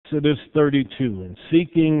Exodus 32, and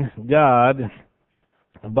seeking God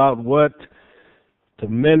about what to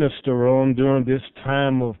minister on during this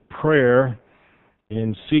time of prayer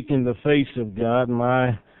and seeking the face of God,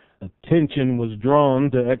 my attention was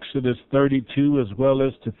drawn to Exodus 32 as well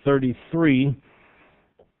as to 33.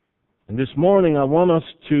 And this morning I want us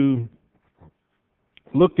to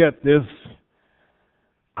look at this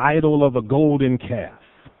idol of a golden calf.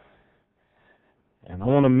 And I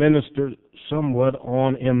want to minister somewhat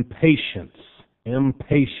on impatience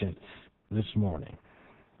this morning.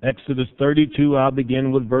 Exodus 32, I'll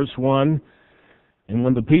begin with verse 1. And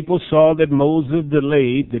when the people saw that Moses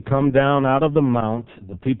delayed to come down out of the mount,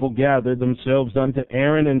 the people gathered themselves unto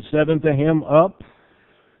Aaron and said unto him, Up,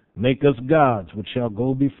 make us gods, which shall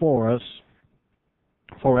go before us.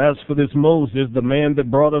 For as for this Moses, the man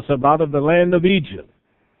that brought us up out of the land of Egypt,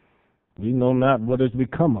 we know not what has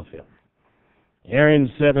become of him.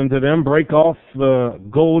 Aaron said unto them, Break off the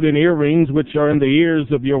golden earrings which are in the ears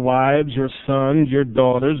of your wives, your sons, your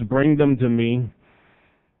daughters, bring them to me.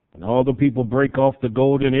 And all the people brake off the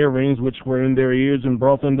golden earrings which were in their ears and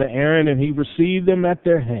brought them to Aaron, and he received them at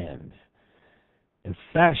their hand, and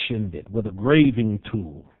fashioned it with a graving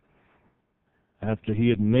tool, after he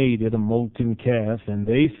had made it a molten calf. And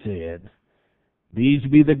they said, These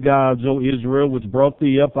be the gods, O Israel, which brought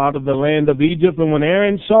thee up out of the land of Egypt. And when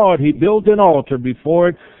Aaron saw it, he built an altar before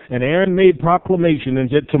it. And Aaron made proclamation and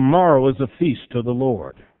said, Tomorrow is a feast to the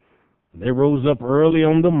Lord. And they rose up early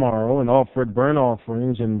on the morrow and offered burnt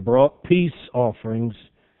offerings and brought peace offerings.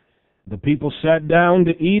 The people sat down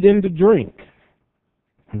to eat and to drink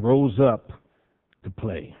and rose up to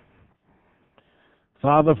play.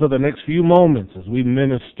 Father, for the next few moments as we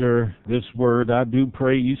minister this word, I do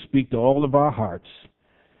pray you speak to all of our hearts.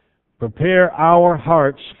 Prepare our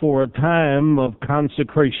hearts for a time of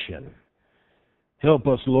consecration. Help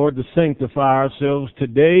us, Lord, to sanctify ourselves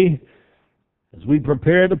today as we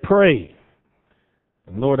prepare to pray.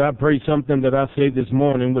 And Lord, I pray something that I say this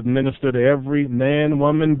morning would minister to every man,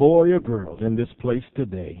 woman, boy, or girl in this place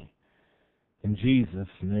today. In Jesus'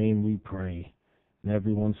 name we pray. And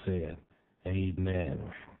everyone said, Amen.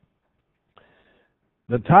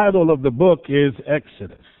 The title of the book is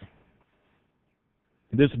Exodus.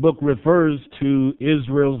 This book refers to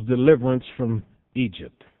Israel's deliverance from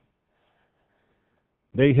Egypt.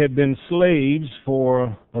 They had been slaves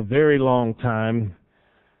for a very long time.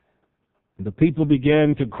 The people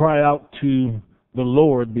began to cry out to the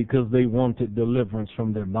Lord because they wanted deliverance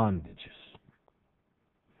from their bondages.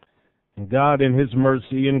 And God, in His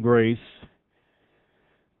mercy and grace,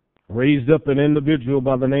 raised up an individual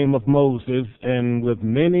by the name of Moses, and with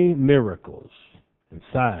many miracles and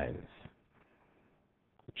signs,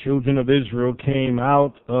 the children of Israel came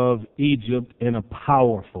out of Egypt in a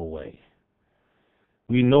powerful way.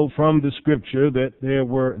 We know from the Scripture that there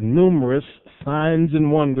were numerous signs and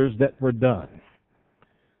wonders that were done.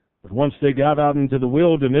 But once they got out into the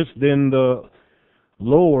wilderness, then the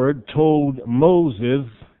Lord told Moses,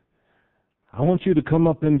 I want you to come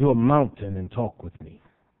up into a mountain and talk with me.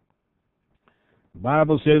 The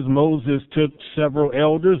Bible says Moses took several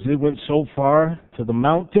elders. They went so far to the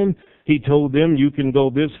mountain. He told them, you can go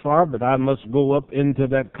this far, but I must go up into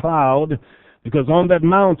that cloud, because on that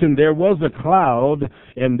mountain there was a cloud,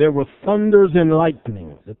 and there were thunders and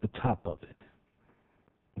lightnings at the top of it.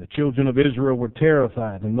 The children of Israel were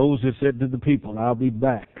terrified, and Moses said to the people, I'll be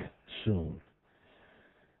back soon.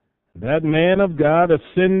 That man of God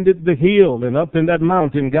ascended the hill, and up in that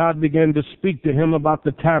mountain, God began to speak to him about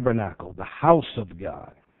the tabernacle, the house of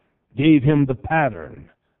God. Gave him the pattern,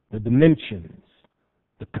 the dimensions,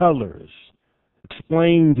 the colors,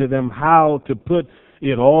 explained to them how to put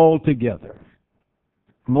it all together.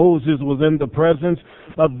 Moses was in the presence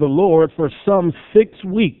of the Lord for some 6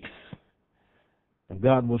 weeks, and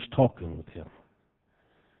God was talking with him.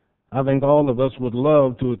 I think all of us would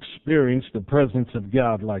love to experience the presence of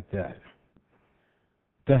God like that.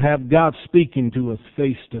 To have God speaking to us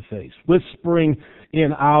face to face, whispering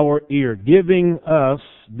in our ear, giving us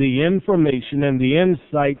the information and the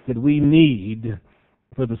insight that we need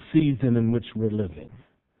for the season in which we're living.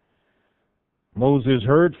 Moses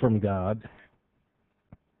heard from God,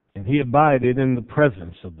 and he abided in the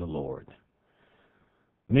presence of the Lord.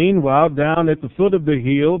 Meanwhile, down at the foot of the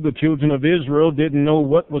hill, the children of Israel didn't know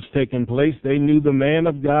what was taking place. They knew the man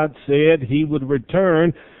of God said he would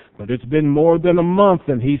return, but it's been more than a month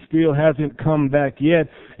and he still hasn't come back yet.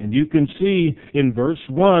 And you can see in verse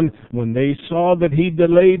 1, when they saw that he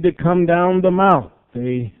delayed to come down the mount,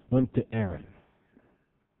 they went to Aaron.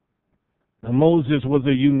 Now, Moses was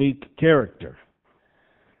a unique character.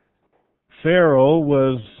 Pharaoh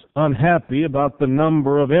was unhappy about the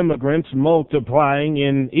number of immigrants multiplying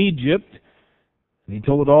in Egypt. He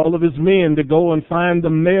told all of his men to go and find the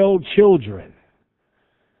male children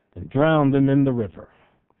and drown them in the river.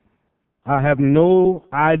 I have no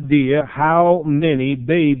idea how many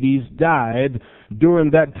babies died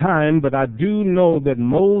during that time, but I do know that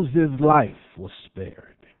Moses' life was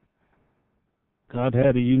spared. God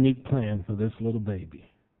had a unique plan for this little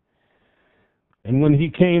baby. And when he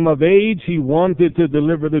came of age, he wanted to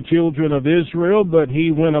deliver the children of Israel, but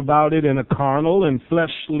he went about it in a carnal and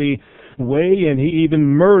fleshly way, and he even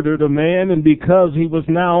murdered a man, and because he was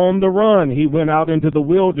now on the run, he went out into the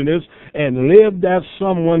wilderness and lived as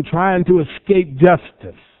someone trying to escape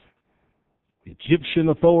justice. The Egyptian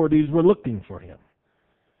authorities were looking for him.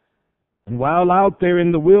 And while out there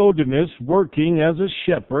in the wilderness working as a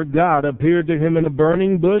shepherd, God appeared to him in a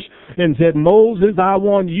burning bush and said, "Moses, I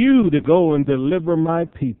want you to go and deliver my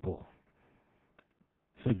people."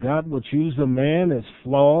 So God would choose a man as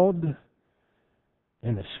flawed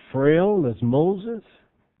and as frail as Moses?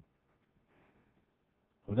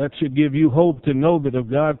 Well, that should give you hope to know that if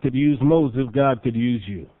God could use Moses, God could use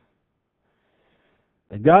you.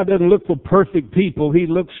 And God doesn't look for perfect people. He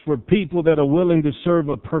looks for people that are willing to serve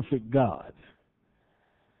a perfect God.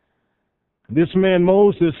 This man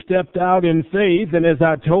Moses stepped out in faith, and as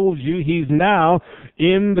I told you, he's now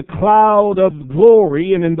in the cloud of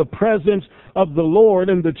glory and in the presence of the Lord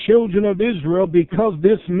and the children of Israel, because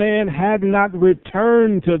this man had not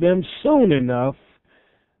returned to them soon enough.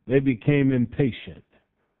 They became impatient.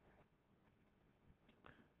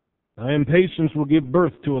 Now, impatience will give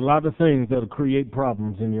birth to a lot of things that will create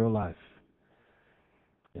problems in your life.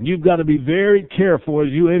 And you've got to be very careful as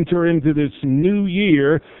you enter into this new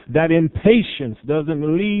year that impatience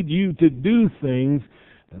doesn't lead you to do things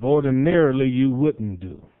that ordinarily you wouldn't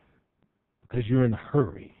do because you're in a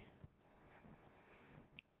hurry.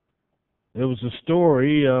 There was a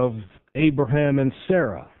story of Abraham and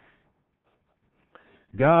Sarah.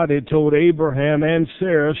 God had told Abraham and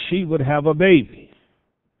Sarah she would have a baby.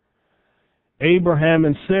 Abraham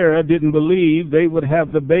and Sarah didn't believe they would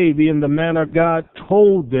have the baby in the manner God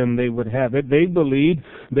told them they would have it. They believed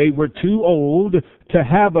they were too old to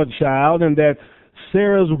have a child and that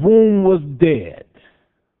Sarah's womb was dead.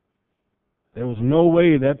 There was no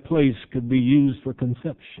way that place could be used for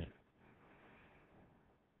conception.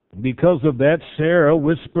 Because of that, Sarah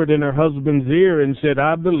whispered in her husband's ear and said,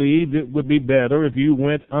 "I believe it would be better if you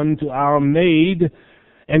went unto our maid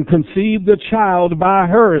and conceived a child by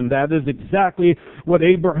her." And that is exactly what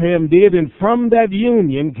Abraham did. And from that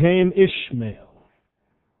union came Ishmael.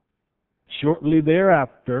 Shortly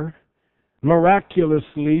thereafter,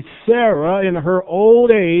 miraculously, Sarah, in her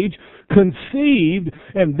old age, conceived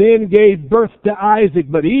and then gave birth to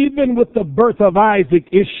Isaac. But even with the birth of Isaac,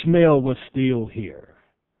 Ishmael was still here.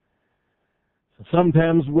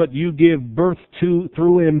 Sometimes what you give birth to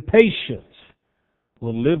through impatience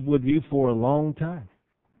will live with you for a long time.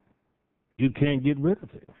 You can't get rid of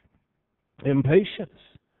it. Impatience.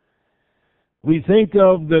 We think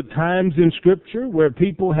of the times in Scripture where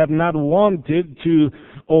people have not wanted to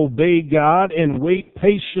obey God and wait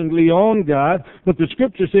patiently on God, but the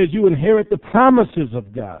Scripture says you inherit the promises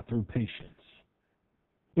of God through patience.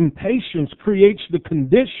 Impatience creates the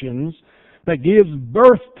conditions that gives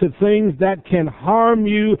birth to things that can harm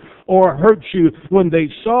you or hurt you. When they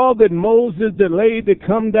saw that Moses delayed to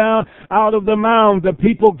come down out of the mound, the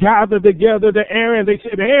people gathered together to Aaron. They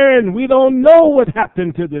said, "Aaron, we don't know what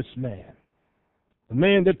happened to this man. The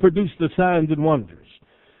man that produced the signs and wonders.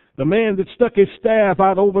 The man that stuck his staff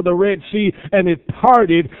out over the Red Sea and it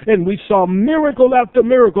parted, and we saw miracle after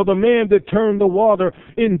miracle. The man that turned the water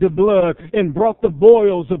into blood and brought the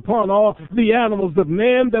boils upon all the animals. The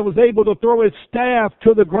man that was able to throw his staff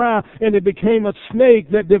to the ground and it became a snake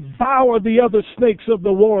that devoured the other snakes of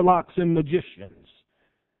the warlocks and magicians."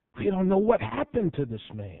 We don't know what happened to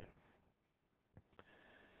this man.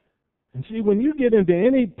 And see, when you get into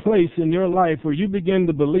any place in your life where you begin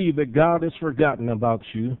to believe that God has forgotten about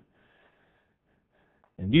you,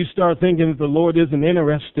 and you start thinking that the Lord isn't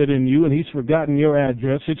interested in you and He's forgotten your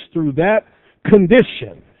address, it's through that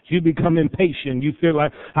condition you become impatient. You feel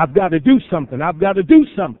like, I've got to do something. I've got to do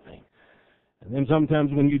something. And then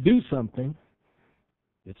sometimes when you do something,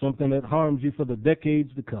 it's something that harms you for the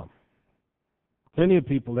decades to come. Plenty of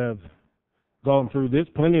people have gone through this.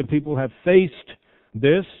 Plenty of people have faced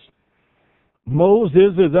this.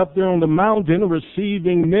 Moses is up there on the mountain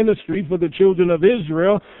receiving ministry for the children of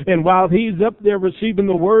Israel, and while he's up there receiving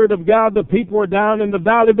the word of God, the people are down in the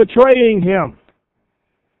valley betraying him.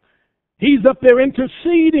 He's up there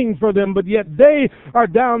interceding for them, but yet they are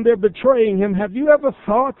down there betraying him. Have you ever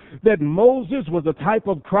thought that Moses was a type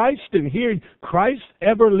of Christ, and here Christ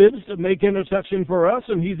ever lives to make intercession for us,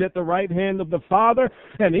 and he's at the right hand of the Father?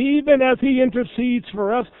 And even as he intercedes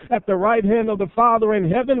for us at the right hand of the Father in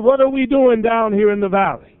heaven, what are we doing down here in the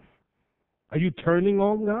valley? Are you turning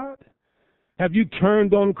on God? Have you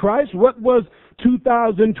turned on Christ? What was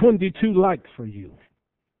 2022 like for you?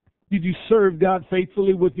 Did you serve God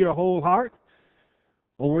faithfully with your whole heart?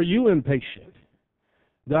 Or were you impatient?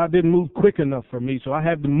 God didn't move quick enough for me, so I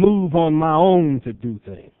had to move on my own to do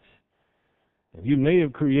things. And you may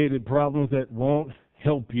have created problems that won't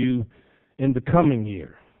help you in the coming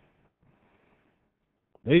year.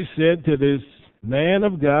 They said to this man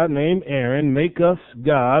of God named Aaron, "Make us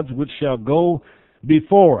gods which shall go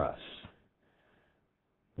before us."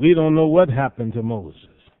 We don't know what happened to Moses.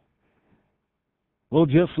 Well,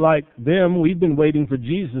 just like them, we've been waiting for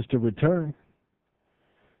Jesus to return.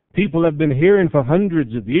 People have been hearing for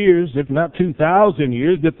hundreds of years, if not 2,000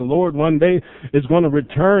 years, that the Lord one day is going to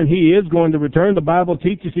return. He is going to return. The Bible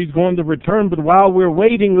teaches He's going to return. But while we're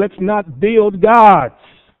waiting, let's not build gods.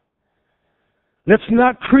 Let's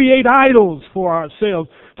not create idols for ourselves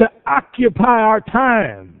to occupy our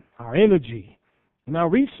time, our energy, and our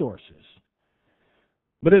resources.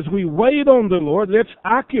 But as we wait on the Lord, let's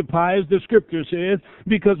occupy, as the Scripture says,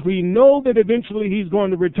 because we know that eventually He's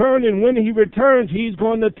going to return, and when He returns, He's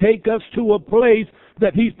going to take us to a place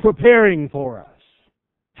that He's preparing for us.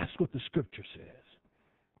 That's what the Scripture says.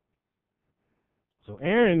 So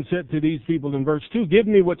Aaron said to these people in verse 2, "Give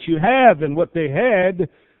me what you have," and what they had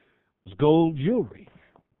was gold jewelry.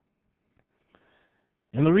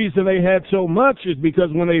 And the reason they had so much is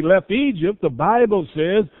because when they left Egypt, the Bible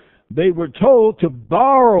says, they were told to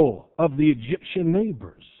borrow of the Egyptian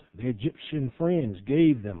neighbors. The Egyptian friends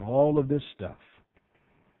gave them all of this stuff.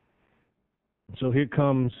 So here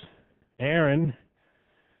comes Aaron,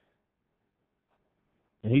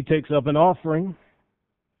 and he takes up an offering,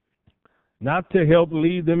 not to help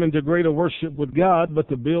lead them into greater worship with God, but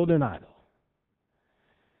to build an idol.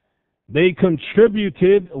 They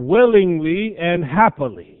contributed willingly and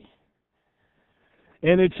happily.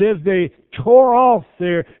 And it says they tore off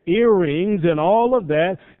their earrings and all of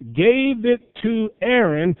that, gave it to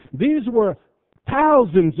Aaron. These were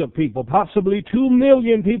thousands of people, possibly 2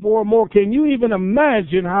 million people or more. Can you even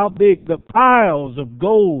imagine how big the piles of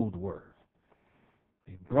gold were?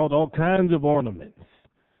 They brought all kinds of ornaments,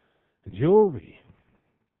 jewelry.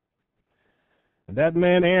 And that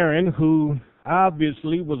man Aaron, who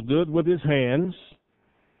obviously was good with his hands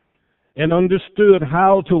and understood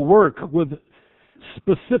how to work with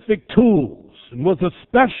specific tools, and was a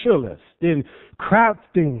specialist in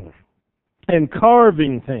crafting and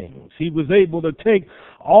carving things. He was able to take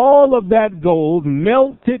all of that gold,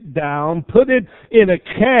 melt it down, put it in a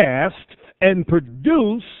cast, and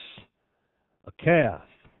produce a calf.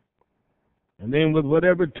 And then with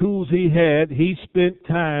whatever tools he had, he spent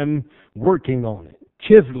time working on it,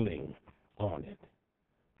 chiseling on it,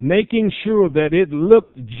 making sure that it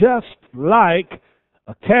looked just like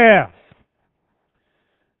a calf.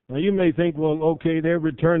 Now you may think, well, okay, they're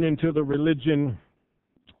returning to the religion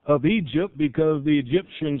of Egypt because the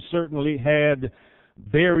Egyptians certainly had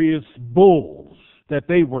various bulls that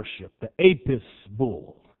they worshiped, the Apis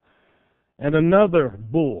bull, and another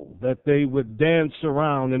bull that they would dance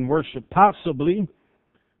around and worship, possibly.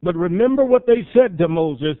 But remember what they said to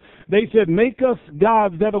Moses. They said, "Make us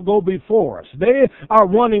gods that'll go before us." They are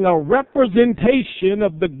wanting a representation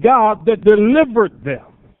of the God that delivered them.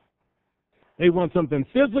 They want something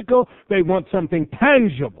physical. They want something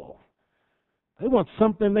tangible. They want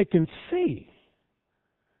something they can see.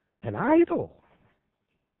 An idol.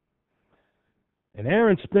 And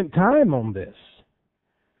Aaron spent time on this.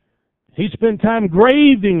 He spent time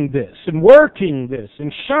graving this and working this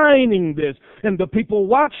and shining this. And the people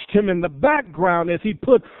watched him in the background as he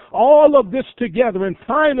put all of this together. And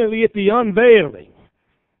finally, at the unveiling,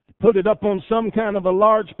 put it up on some kind of a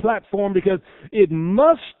large platform because it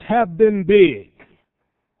must have been big.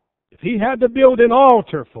 If he had to build an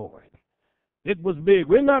altar for it, it was big.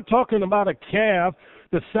 We're not talking about a calf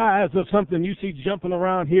the size of something you see jumping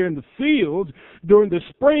around here in the fields during the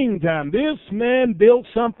springtime. This man built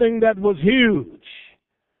something that was huge.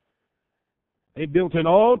 They built an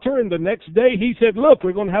altar, and the next day he said, "Look,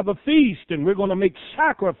 we're going to have a feast, and we're going to make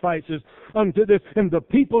sacrifices unto this." And the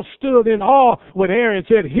people stood in awe when Aaron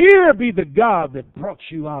said, "Here be the God that brought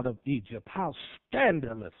you out of Egypt." How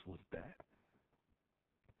scandalous was that?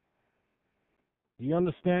 Do you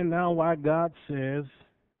understand now why God says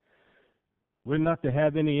we're not to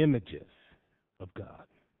have any images of God?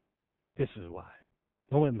 This is why.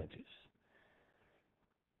 No images.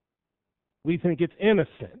 We think it's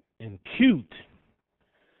innocent and cute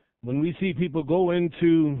when we see people go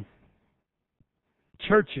into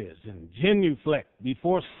churches and genuflect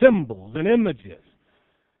before symbols and images.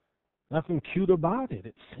 Nothing cute about it.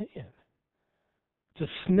 It's sin. It's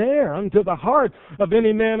a snare unto the heart of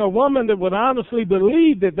any man or woman that would honestly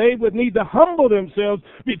believe that they would need to humble themselves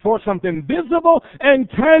before something visible and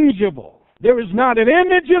tangible. There is not an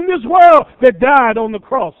image in this world that died on the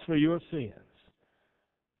cross for your sins.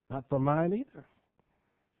 Not for mine either.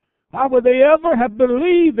 Why would they ever have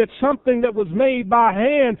believed that something that was made by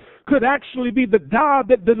hand could actually be the God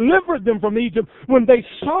that delivered them from Egypt when they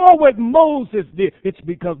saw what Moses did? It's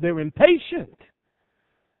because they're impatient.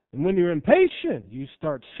 And when you're impatient, you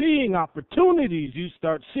start seeing opportunities. You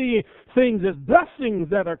start seeing things as blessings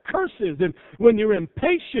that are curses. And when you're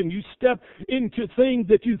impatient, you step into things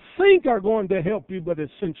that you think are going to help you, but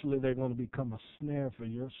essentially they're going to become a snare for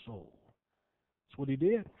your soul. That's what he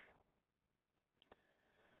did.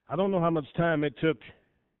 I don't know how much time it took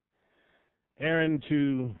Aaron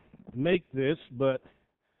to make this, but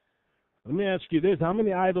let me ask you this. How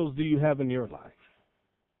many idols do you have in your life?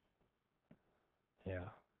 Yeah.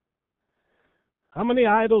 How many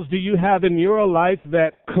idols do you have in your life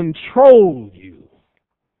that control you?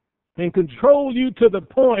 And control you to the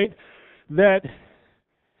point that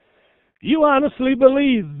you honestly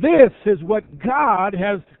believe this is what God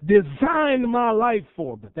has designed my life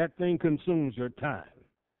for, but that thing consumes your time.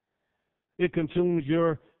 It consumes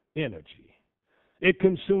your energy. It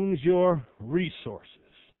consumes your resources.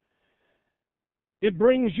 It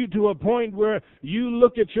brings you to a point where you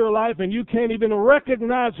look at your life and you can't even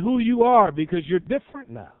recognize who you are because you're different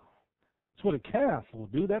now. That's what a calf will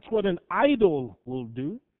do. That's what an idol will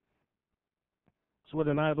do. That's what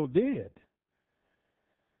an idol did.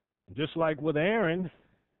 Just like with Aaron,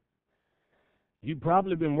 you've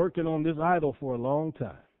probably been working on this idol for a long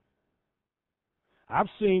time. I've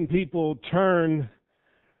seen people turn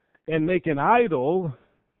and make an idol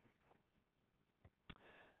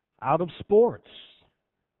out of sports.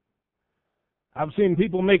 I've seen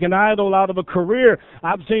people make an idol out of a career.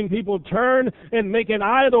 I've seen people turn and make an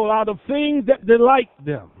idol out of things that delight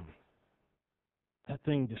them. That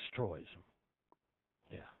thing destroys them.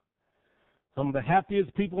 Yeah. Some of the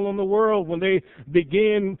happiest people in the world, when they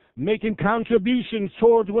begin making contributions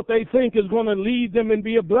towards what they think is going to lead them and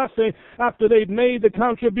be a blessing, after they've made the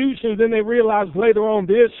contributions, then they realize later on,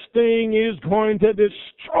 this thing is going to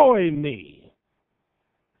destroy me.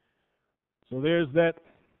 So there's that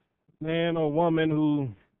man or woman who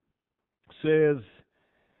says,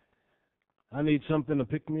 I need something to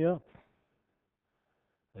pick me up.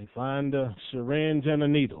 They find a syringe and a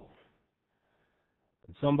needle.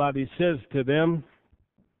 Somebody says to them,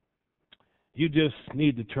 you just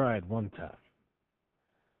need to try it one time.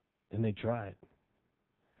 And they try it.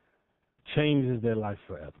 Changes their life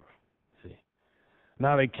forever. See?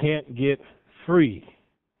 Now they can't get free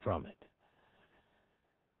from it.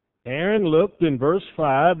 Aaron looked in verse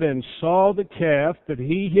 5 and saw the calf that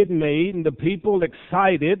he had made, and the people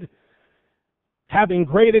excited, having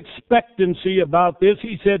great expectancy about this.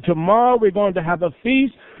 He said, tomorrow we're going to have a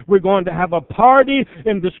feast. We're going to have a party.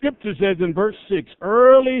 And the scripture says in verse 6,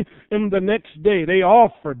 early in the next day, they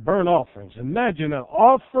offered burnt offerings. Imagine an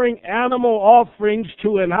offering animal offerings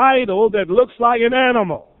to an idol that looks like an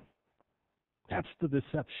animal. That's the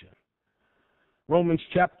deception. Romans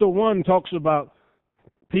chapter 1 talks about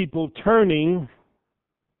people turning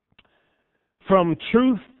from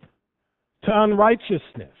truth to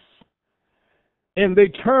unrighteousness. And they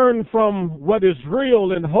turn from what is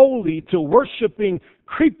real and holy to worshiping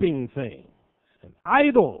creeping things and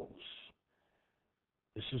idols.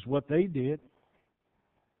 This is what they did.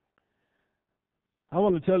 I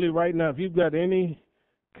want to tell you right now, if you've got any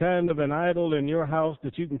kind of an idol in your house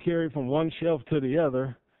that you can carry from one shelf to the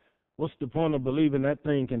other, what's the point of believing that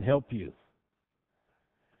thing can help you?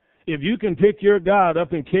 If you can pick your God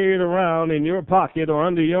up and carry it around in your pocket or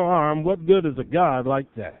under your arm, what good is a God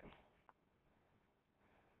like that?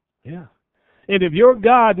 Yeah. And if your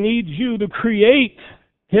God needs you to create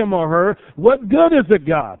him or her, what good is a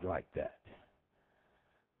God like that?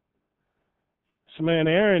 This man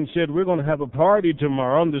Aaron said, we're going to have a party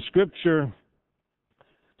tomorrow. And the scripture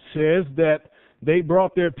says that they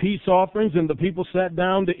brought their peace offerings and the people sat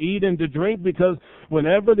down to eat and to drink, because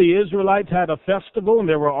whenever the Israelites had a festival and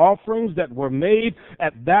there were offerings that were made,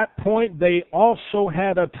 at that point they also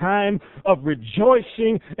had a time of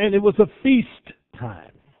rejoicing, and it was a feast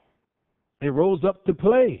time. They rose up to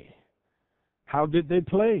play. How did they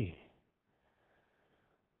play?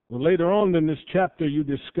 Well, later on in this chapter you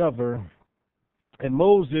discover, and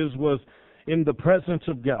Moses was in the presence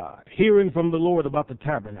of God, hearing from the Lord about the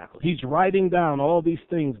tabernacle. He's writing down all these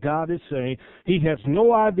things God is saying. He has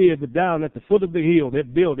no idea that down at the foot of the hill they're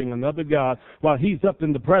building another God while he's up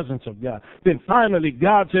in the presence of God. Then finally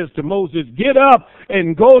God says to Moses, get up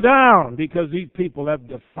and go down because these people have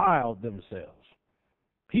defiled themselves.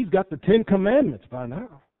 He's got the 10 Commandments by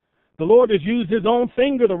now. The Lord has used his own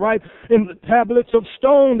finger to write in the tablets of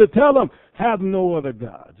stone to tell them, have no other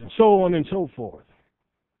gods, and so on and so forth.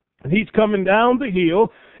 And he's coming down the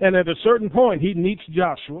hill, and at a certain point he meets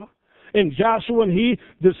Joshua. And Joshua and he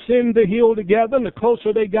descend the hill together, and the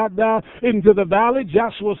closer they got down into the valley,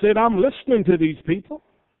 Joshua said, I'm listening to these people.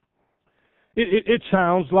 It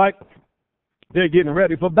sounds like they're getting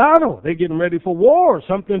ready for battle. They're getting ready for war.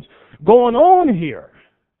 Something's going on here.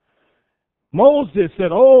 Moses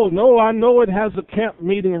said, oh, no, I know it has a camp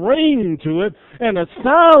meeting ring to it and a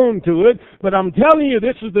sound to it, but I'm telling you,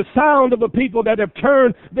 this is the sound of a people that have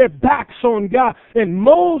turned their backs on God. And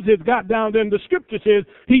Moses got down there, and the scripture says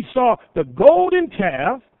he saw the golden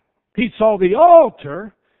calf, he saw the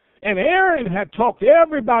altar, and Aaron had talked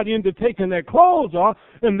everybody into taking their clothes off,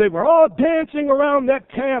 and they were all dancing around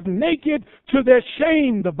that calf naked to their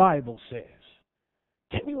shame, the Bible says.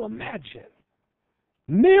 Can you imagine?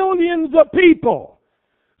 Millions of people,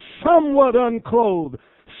 somewhat unclothed,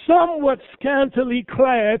 somewhat scantily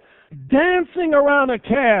clad, dancing around a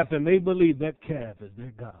calf, and they believe that calf is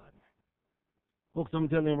their God. Folks, I'm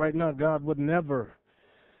telling you right now, God would never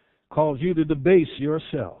cause you to debase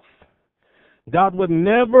yourself. God would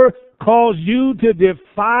never cause you to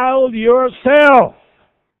defile yourself.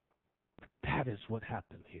 That is what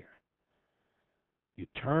happened here. You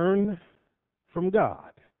turn from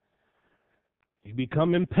God. You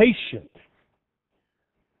become impatient.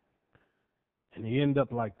 And you end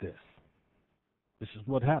up like this. This is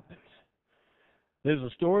what happens. There's a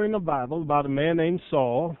story in the Bible about a man named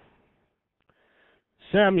Saul.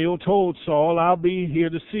 Samuel told Saul, I'll be here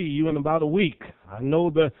to see you in about a week. I know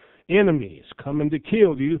the enemy is coming to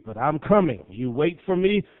kill you, but I'm coming. You wait for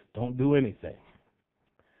me. Don't do anything.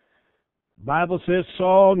 The Bible says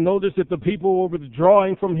Saul noticed that the people were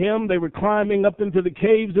withdrawing from him. They were climbing up into the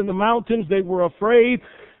caves in the mountains. They were afraid.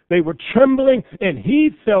 They were trembling. And he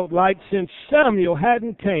felt like since Samuel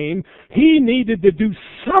hadn't came, he needed to do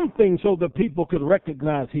something so the people could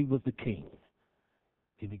recognize he was the king.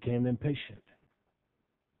 He became impatient.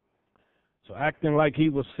 So acting like he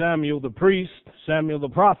was Samuel the priest, Samuel the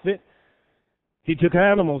prophet, he took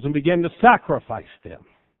animals and began to sacrifice them.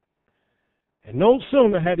 And no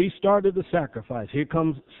sooner had he started the sacrifice, here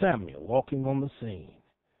comes Samuel walking on the scene.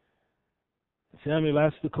 Samuel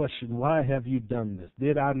asked the question, why have you done this?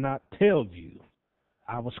 Did I not tell you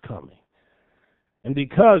I was coming? And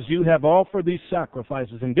because you have offered these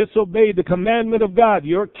sacrifices and disobeyed the commandment of God,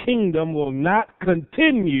 your kingdom will not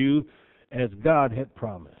continue as God had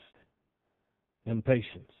promised.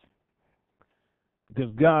 Impatience.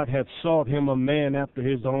 Because God had sought him a man after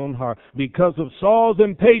his own heart. Because of Saul's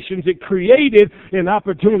impatience, it created an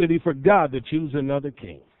opportunity for God to choose another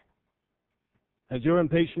king. Has your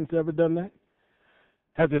impatience ever done that?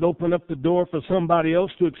 Has it opened up the door for somebody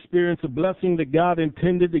else to experience a blessing that God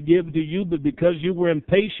intended to give to you, but because you were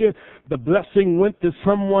impatient, the blessing went to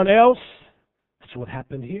someone else? That's what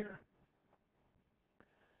happened here.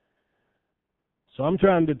 So I'm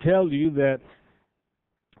trying to tell you that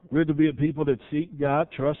we're to be a people that seek God,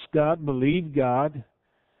 trust God, believe God.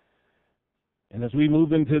 And as we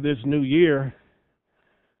move into this new year,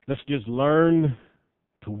 let's just learn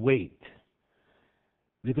to wait.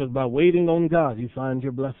 Because by waiting on God, you find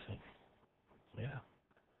your blessing. Yeah.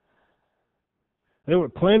 There were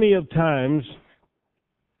plenty of times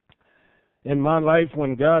in my life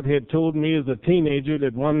when God had told me as a teenager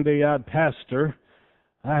that one day I'd pastor.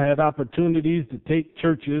 I had opportunities to take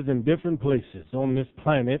churches in different places on this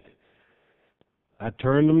planet. I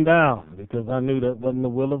turned them down because I knew that wasn't the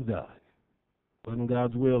will of God. It wasn't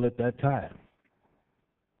God's will at that time.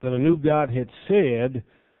 But I knew God had said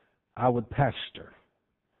I would pastor.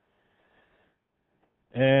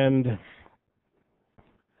 And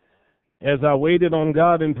as I waited on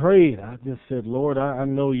God and prayed, I just said, Lord, I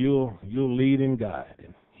know you'll lead and guide.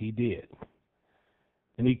 And he did.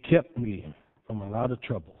 And he kept me from a lot of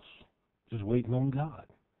troubles, just waiting on God,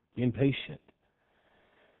 being patient.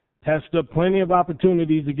 Passed up plenty of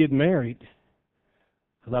opportunities to get married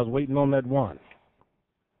because I was waiting on that one.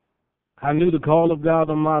 I knew the call of God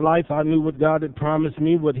on my life. I knew what God had promised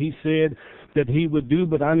me, what he said that he would do,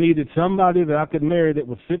 but I needed somebody that I could marry that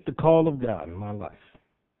would fit the call of God in my life.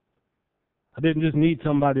 I didn't just need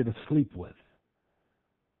somebody to sleep with.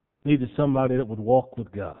 I needed somebody that would walk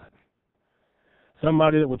with God.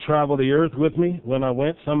 Somebody that would travel the earth with me when I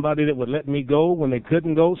went. Somebody that would let me go when they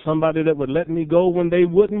couldn't go. Somebody that would let me go when they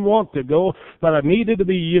wouldn't want to go. But I needed to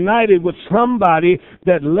be united with somebody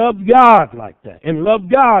that loved God like that and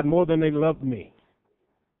loved God more than they loved me.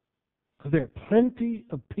 Because there are plenty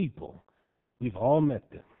of people, we've all met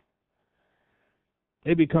them.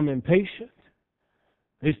 They become impatient.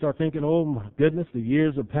 They start thinking, oh my goodness, the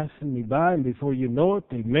years are passing me by, and before you know it,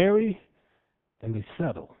 they marry and they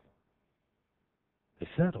settle. They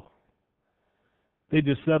settle. They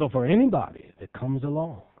just settle for anybody that comes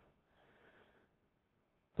along.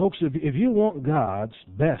 Folks, if you want God's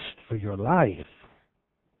best for your life,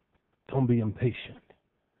 don't be impatient.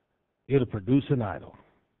 It'll produce an idol.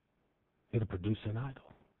 It'll produce an idol.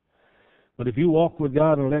 But if you walk with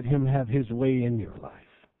God and let Him have His way in your life,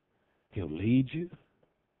 He'll lead you,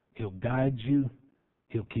 He'll guide you,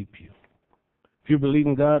 He'll keep you. If you're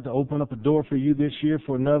believing God to open up a door for you this year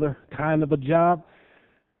for another kind of a job,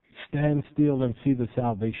 stand still and see the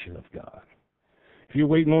salvation of God. If you're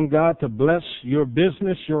waiting on God to bless your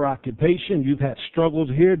business, your occupation, you've had struggles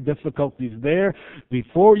here, difficulties there,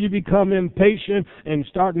 before you become impatient and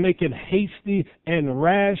start making hasty and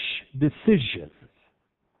rash decisions,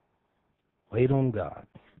 wait on God.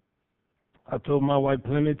 I've told my wife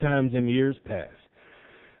plenty of times in years past,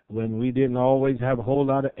 when we didn't always have a whole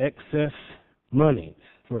lot of excess money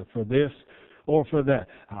for this or for that,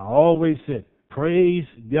 I always said, praise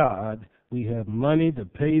God, we have money to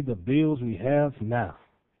pay the bills we have now.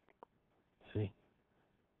 See?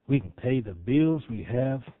 We can pay the bills we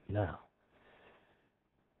have now.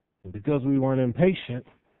 And because we weren't impatient,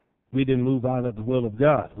 we didn't move out of the will of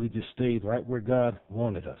God. We just stayed right where God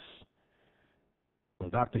wanted us. When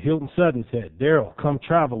Dr. Hilton Sutton said, Daryl, come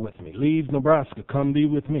travel with me. Leave Nebraska, come be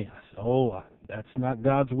with me. I said, oh, that's not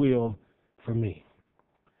God's will for me.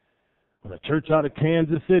 When a church out of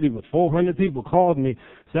Kansas City with 400 people called me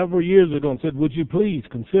several years ago and said, would you please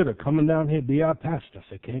consider coming down here and be our pastor? I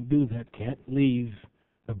said, can't do that, can't leave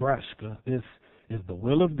Nebraska. This is the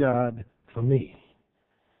will of God for me.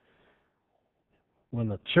 When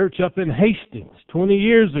the church up in Hastings 20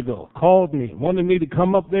 years ago called me, wanted me to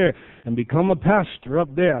come up there and become a pastor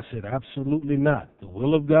up there, I said, absolutely not. The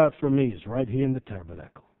will of God for me is right here in the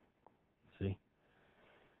tabernacle. See?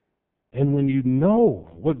 And when you know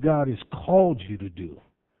what God has called you to do,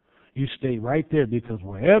 you stay right there, because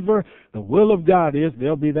wherever the will of God is,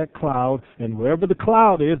 there'll be that cloud, and wherever the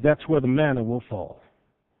cloud is, that's where the manna will fall.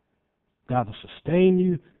 God will sustain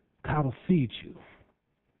you. God will feed you.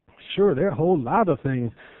 Sure, there are a whole lot of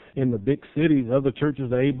things in the big cities other churches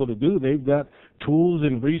are able to do. They've got tools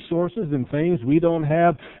and resources and things we don't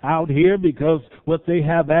have out here because what they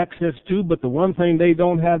have access to. But the one thing they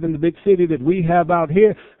don't have in the big city that we have out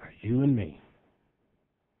here are you and me.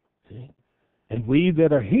 See? And we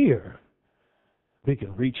that are here, we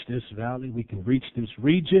can reach this valley, we can reach this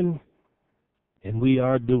region, and we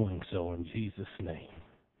are doing so in Jesus' name.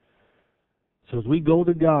 So as we go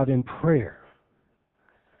to God in prayer,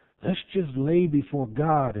 let's just lay before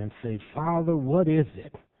God and say, Father, what is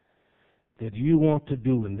it that you want to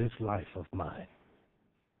do in this life of mine?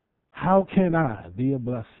 How can I be a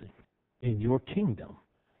blessing in your kingdom?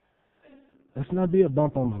 Let's not be a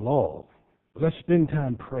bump on the log. Let's spend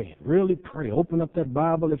time praying. Really pray. Open up that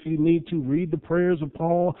Bible if you need to. Read the prayers of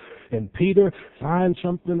Paul and Peter. Find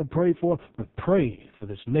something to pray for. But pray for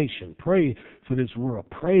this nation. Pray for this world.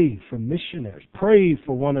 Pray for missionaries. Pray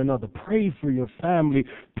for one another. Pray for your family.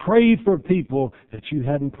 Pray for people that you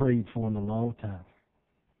hadn't prayed for in a long time.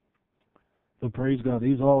 So praise God.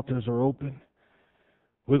 These altars are open.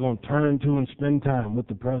 We're going to turn to and spend time with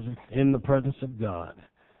the presence, in the presence of God.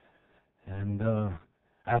 And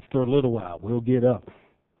after a little while, we'll get up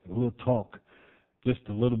and we'll talk just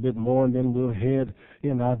a little bit more, and then we'll head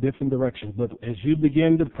in our different directions. But as you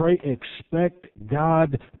begin to pray, expect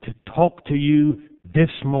God to talk to you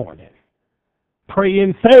this morning. Pray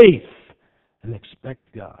in faith and expect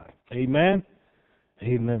God. Amen?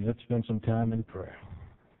 Amen. Let's spend some time in prayer.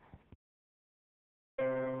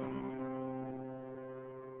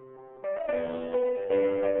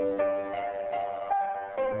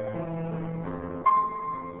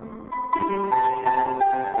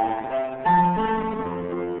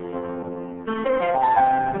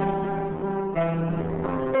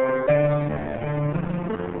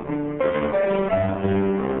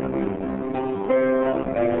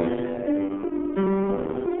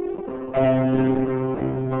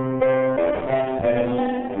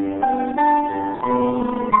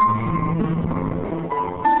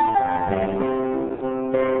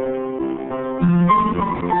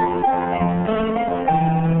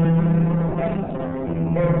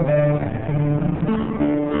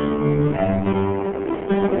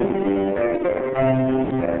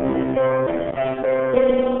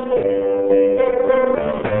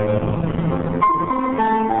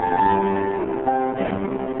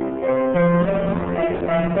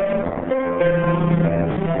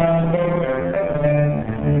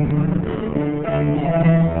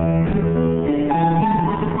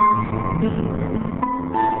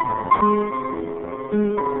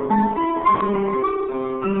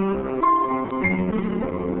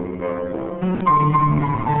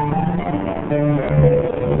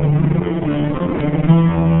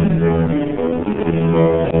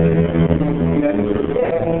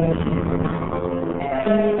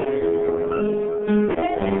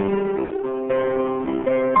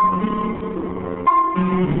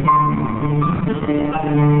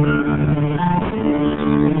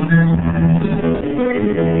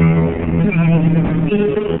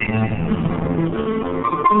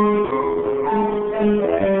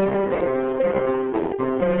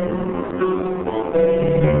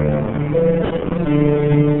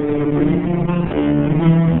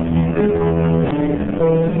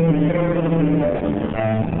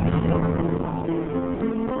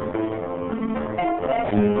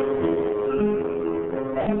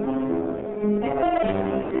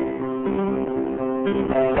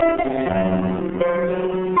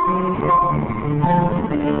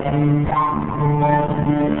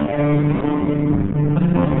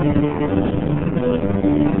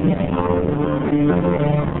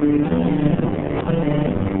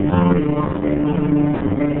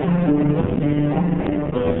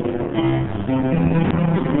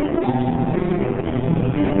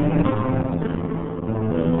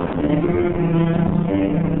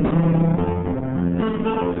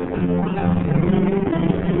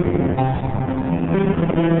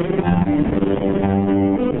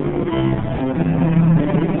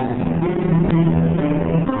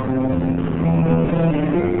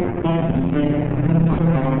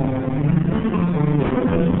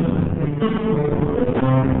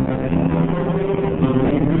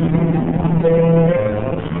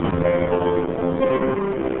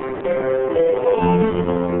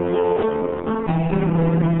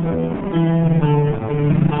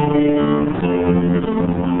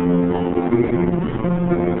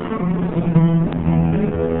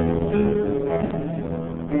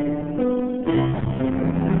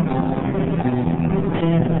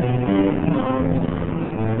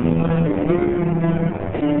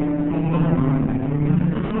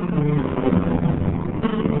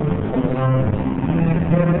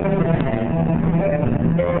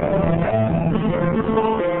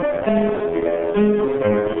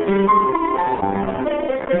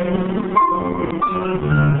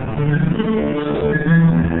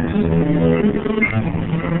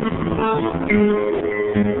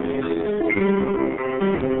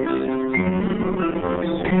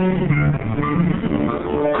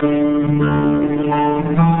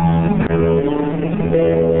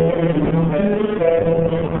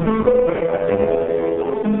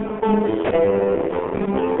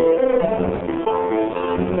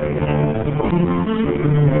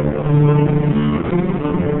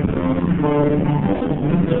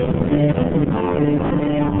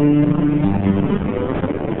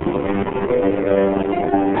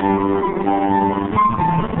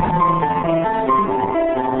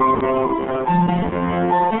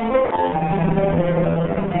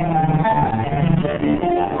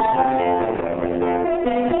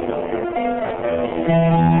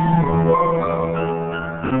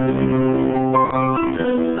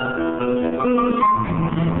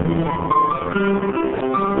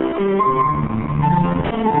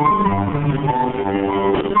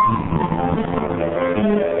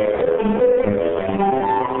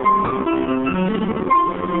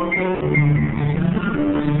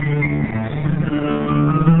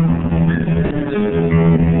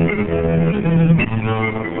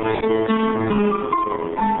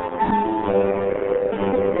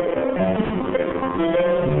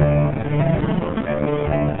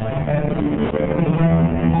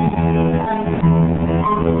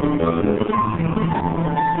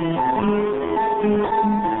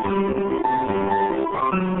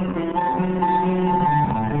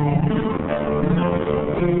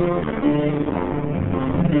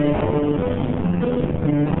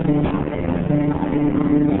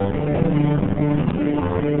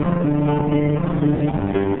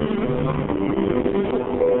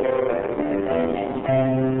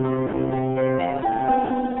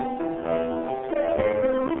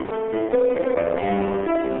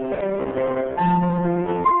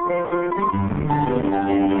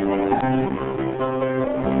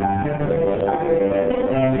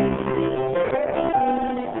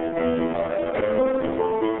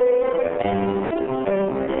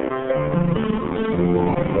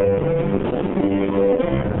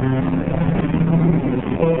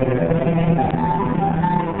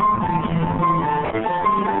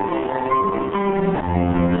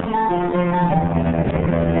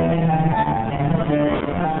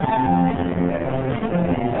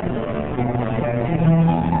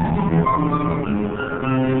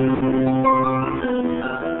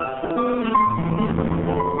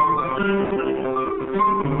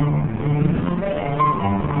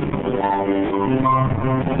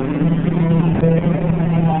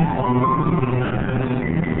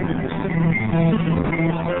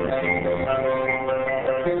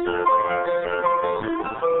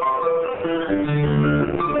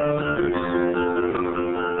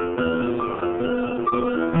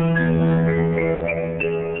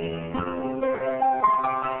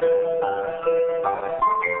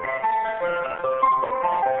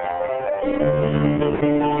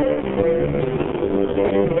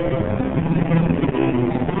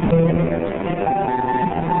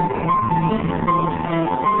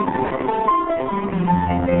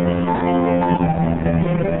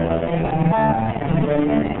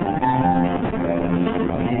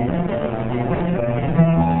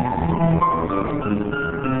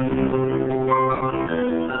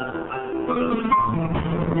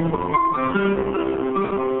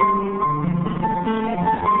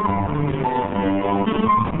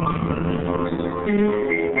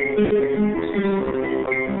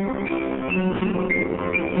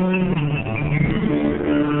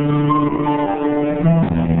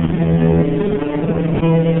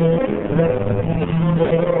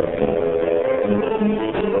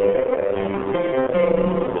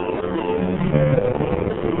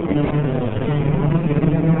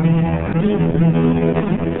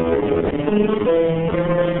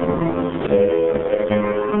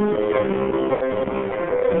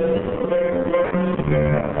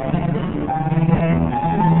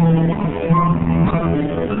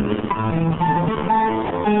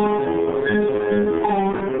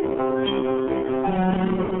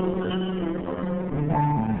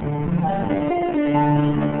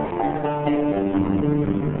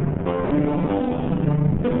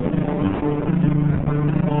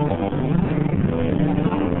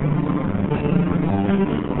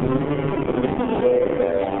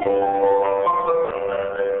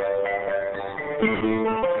 Thank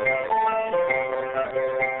you.